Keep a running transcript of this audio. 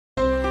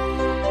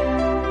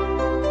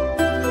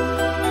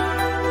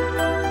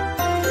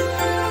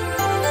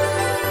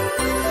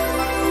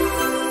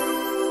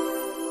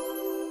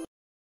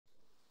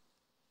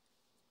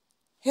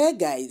Hey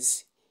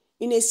guys,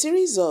 in a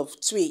series of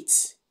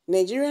tweets,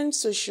 Nigerian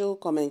social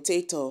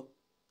commentator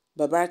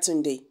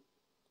Babatunde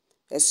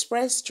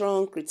expressed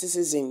strong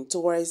criticism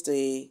towards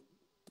the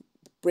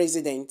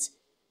President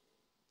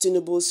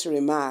Tinubu's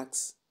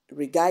remarks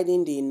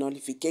regarding the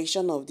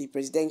nullification of the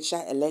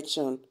presidential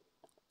election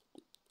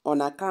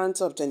on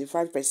account of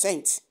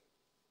 25%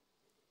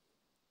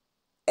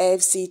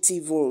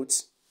 FCT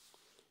votes.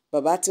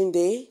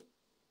 Babatunde,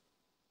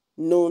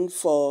 known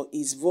for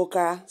his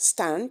vocal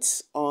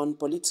stance on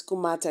political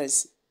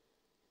matters,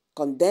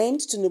 condemned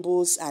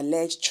Tinubu's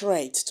alleged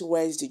threat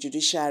towards the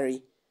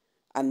judiciary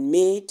and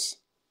made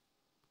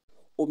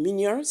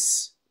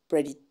ominous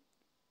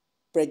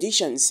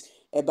predictions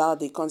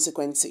about the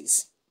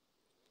consequences.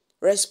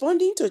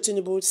 Responding to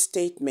Tinubu's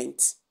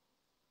statement,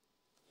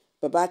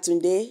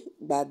 Babatunde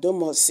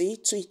Gbadomosi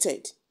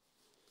tweeted,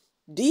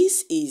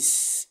 "This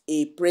is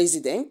a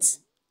president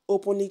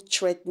openly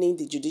threatening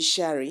the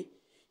judiciary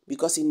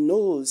because he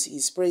knows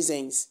his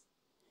presence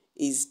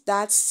is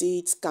that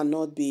seat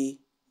cannot be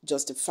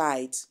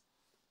justified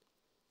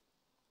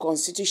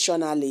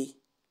constitutionally.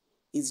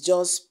 It's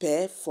just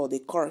par for the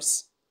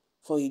course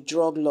for a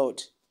drug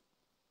lord."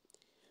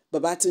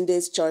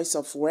 Babatunde's choice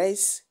of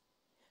words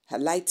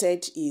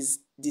highlighted his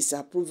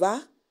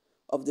disapproval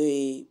of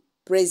the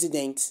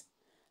president's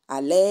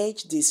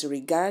alleged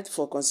disregard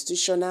for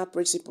constitutional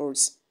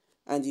principles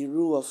and the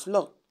rule of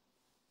law.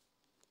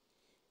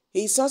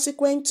 His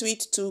subsequent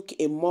tweet took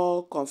a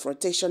more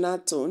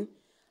confrontational tone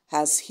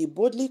as he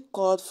boldly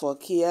called for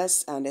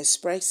chaos and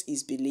expressed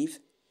his belief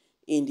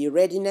in the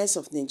readiness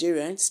of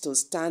Nigerians to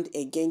stand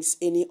against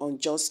any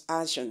unjust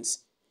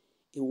actions.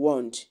 He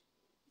warned,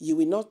 "You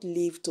will not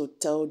live to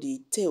tell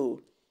the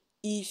tale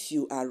if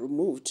you are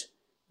removed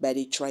by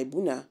the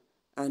tribunal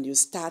and you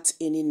start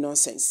any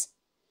nonsense.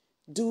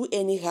 Do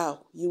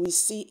anyhow, you will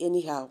see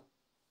anyhow.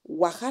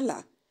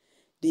 Wahala."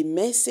 The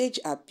message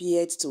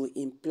appeared to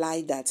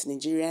imply that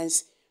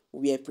Nigerians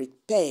were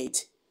prepared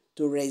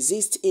to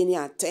resist any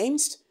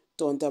attempts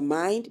to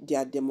undermine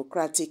their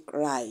democratic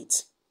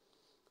rights.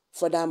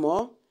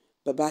 Furthermore,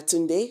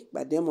 Babatunde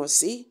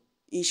Gbadomosi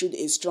issued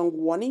a strong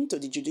warning to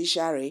the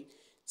judiciary,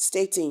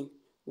 stating,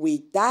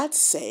 "With that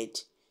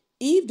said,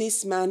 if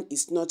this man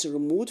is not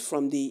removed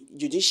from the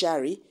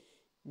judiciary,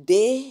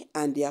 they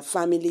and their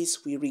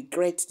families will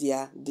regret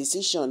their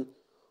decision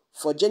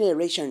for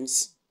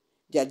generations.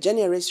 Their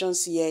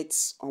generations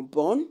yet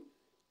unborn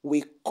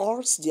will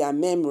curse their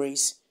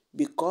memories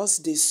because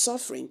the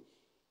suffering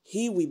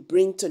he will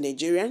bring to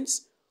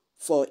Nigerians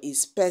for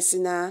his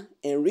personal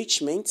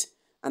enrichment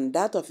and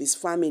that of his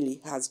family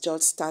has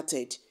just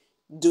started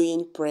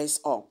doing press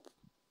up."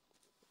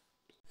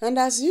 And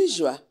as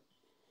usual,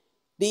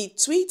 the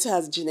tweet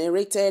has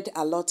generated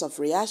a lot of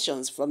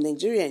reactions from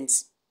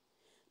Nigerians.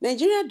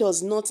 Nigeria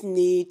does not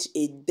need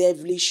a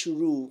devilish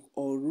rule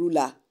or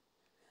ruler,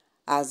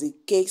 as the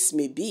case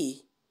may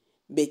be,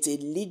 but a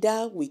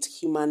leader with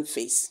human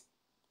face.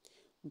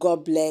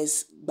 God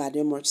bless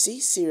Gbadomosi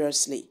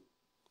seriously.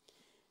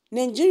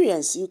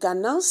 Nigerians, you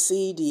can now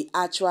see the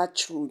actual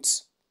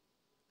truth.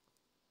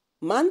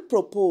 Man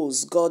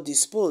propose, God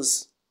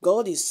dispose.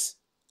 God is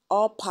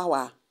all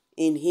power,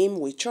 in him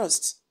we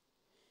trust.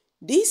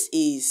 This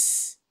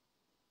is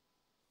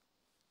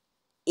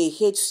a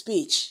hate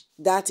speech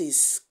that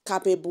is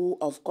capable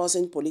of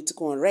causing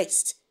political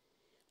unrest.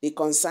 The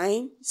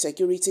concerned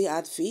security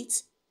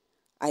outfit,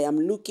 "I am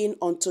looking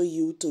unto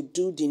you to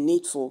do the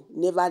needful.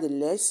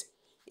 Nevertheless,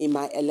 in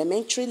my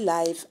elementary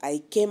life, I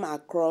came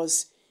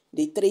across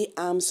the three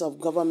arms of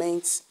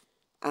government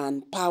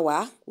and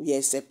power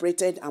were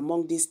separated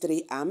among these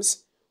three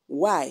arms.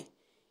 Why?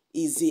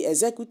 Is the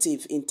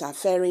executive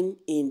interfering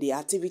in the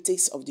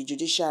activities of the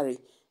judiciary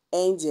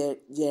and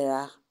they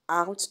are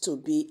out to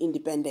be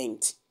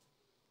independent?"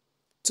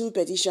 Two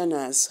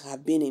petitioners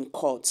have been in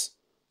court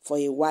for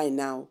a while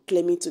now,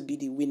 claiming to be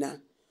the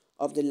winner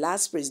of the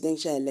last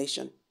presidential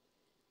election.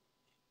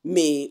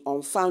 Many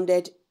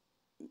unfounded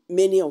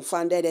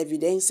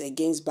evidence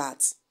against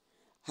Bat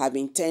have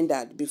been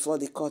tendered before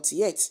the court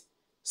yet.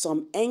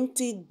 Some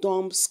empty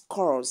dumb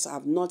scores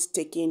have not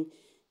taken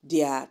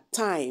their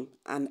time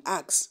and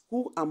asked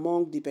who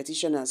among the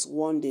petitioners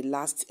won the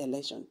last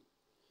election.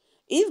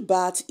 If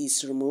Bat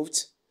is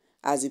removed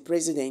as the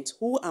president,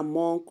 who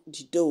among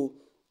the dough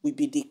will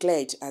be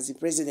declared as the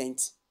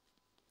president?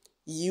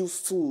 You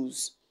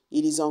fools,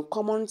 it is on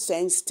common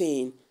sense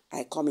saying,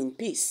 "I come in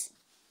peace."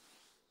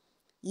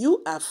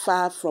 You are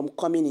far from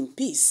coming in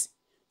peace.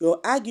 Your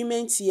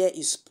argument here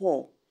is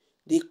poor.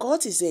 The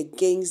court is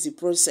against the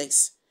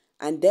process,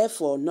 and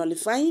therefore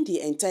nullifying the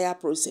entire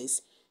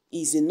process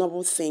is a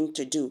noble thing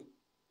to do.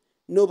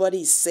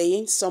 Nobody is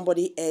saying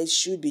somebody else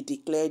should be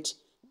declared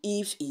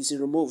if he is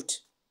removed.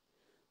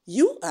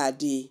 You are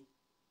the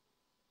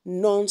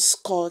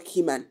non-score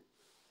human.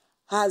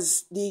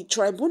 Has the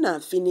tribunal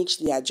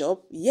finished their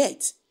job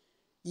yet?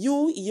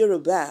 You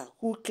Yoruba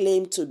who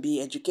claim to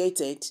be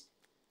educated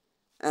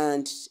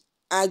and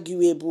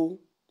arguable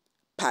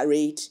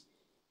parade,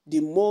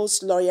 the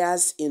most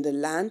lawyers in the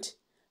land,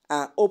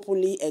 are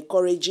openly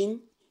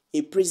encouraging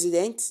a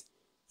president,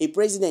 a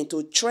president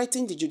to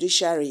threaten the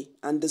judiciary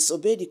and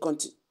disobey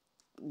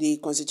the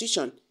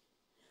constitution.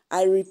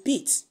 I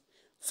repeat,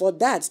 for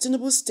that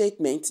Tinubu's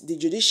statement, the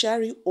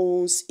judiciary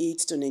owes it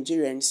to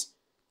Nigerians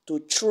to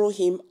throw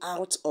him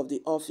out of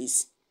the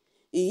office.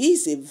 He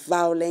is a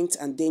violent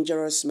and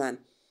dangerous man.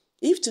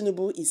 If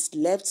Tinubu is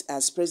left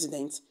as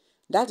president,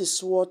 that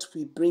is what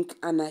will bring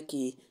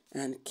anarchy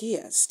and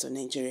chaos to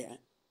Nigeria.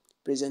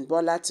 President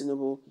Bola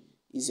Tinubu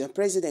is your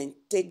president.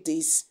 Take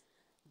this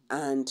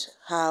and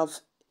have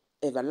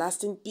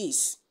everlasting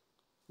peace.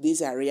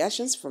 These are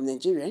reactions from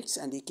Nigerians,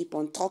 and they keep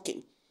on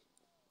talking.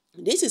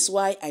 This is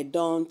why I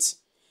don't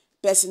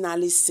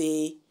personally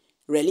say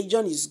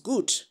religion is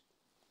good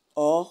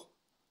or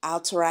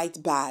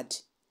outright bad.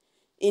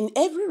 In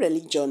every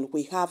religion,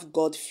 we have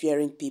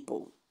God-fearing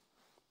people.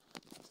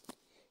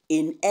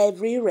 In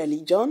every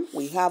religion,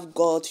 we have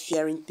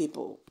God-fearing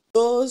people.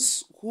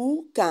 Those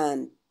who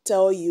can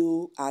tell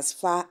you as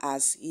far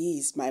as he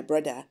is my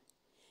brother,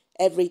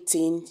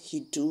 everything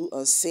he do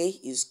or say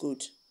is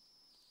good.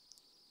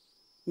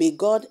 May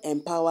God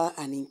empower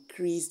and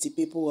increase the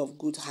people of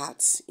good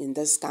hearts in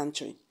this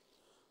country,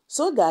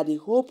 so that the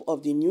hope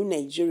of the new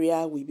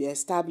Nigeria will be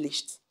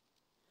established.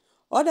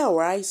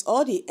 Otherwise,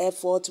 all the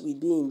effort will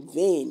be in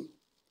vain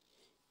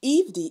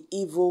if the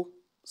evil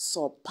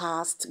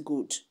surpassed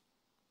good.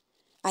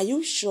 Are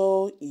you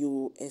sure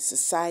you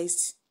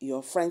exercised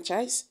your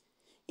franchise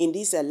in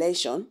this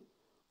election,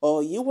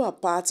 or you were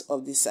part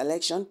of the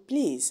selection?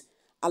 Please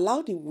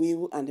allow the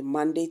will and the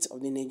mandate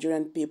of the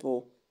Nigerian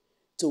people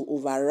to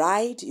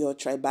override your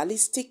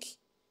tribalistic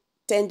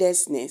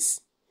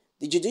tendencies.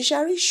 The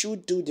judiciary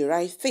should do the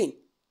right thing.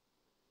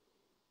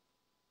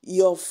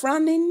 Your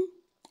frowning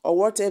or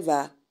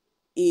whatever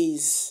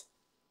is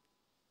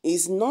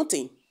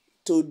nothing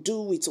to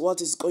do with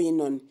what is going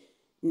on.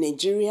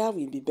 Nigeria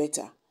will be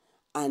better,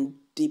 and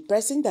the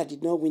person that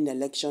did not win the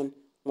election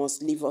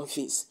must leave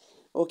office.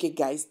 Okay,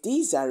 guys,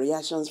 these are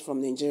reactions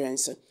from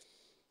Nigerians.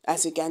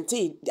 As you can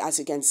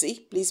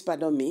see, please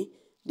pardon me,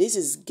 this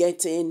is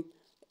getting,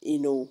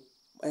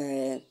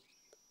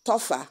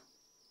 tougher.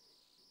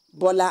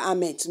 Bola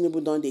Ahmed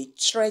Tinubu don dey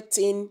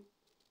threaten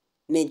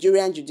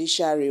Nigerian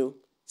judiciary,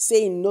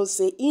 saying no,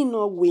 say he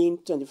no win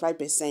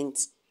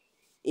 25%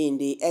 in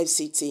the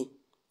FCT,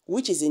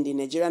 which is in the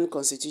Nigerian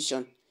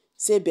constitution.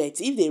 Say, but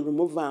if they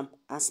remove him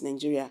as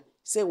Nigeria,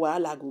 say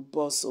wahala go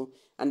burst.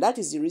 And that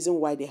is the reason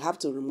why they have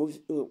to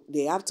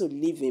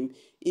leave him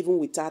even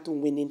without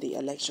winning the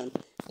election.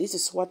 This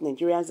is what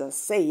Nigerians are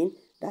saying,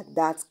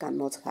 that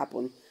cannot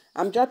happen.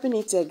 I'm dropping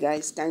it here,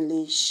 guys.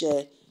 Kindly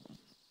share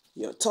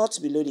your thoughts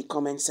below the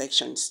comment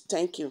sections.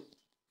 Thank you.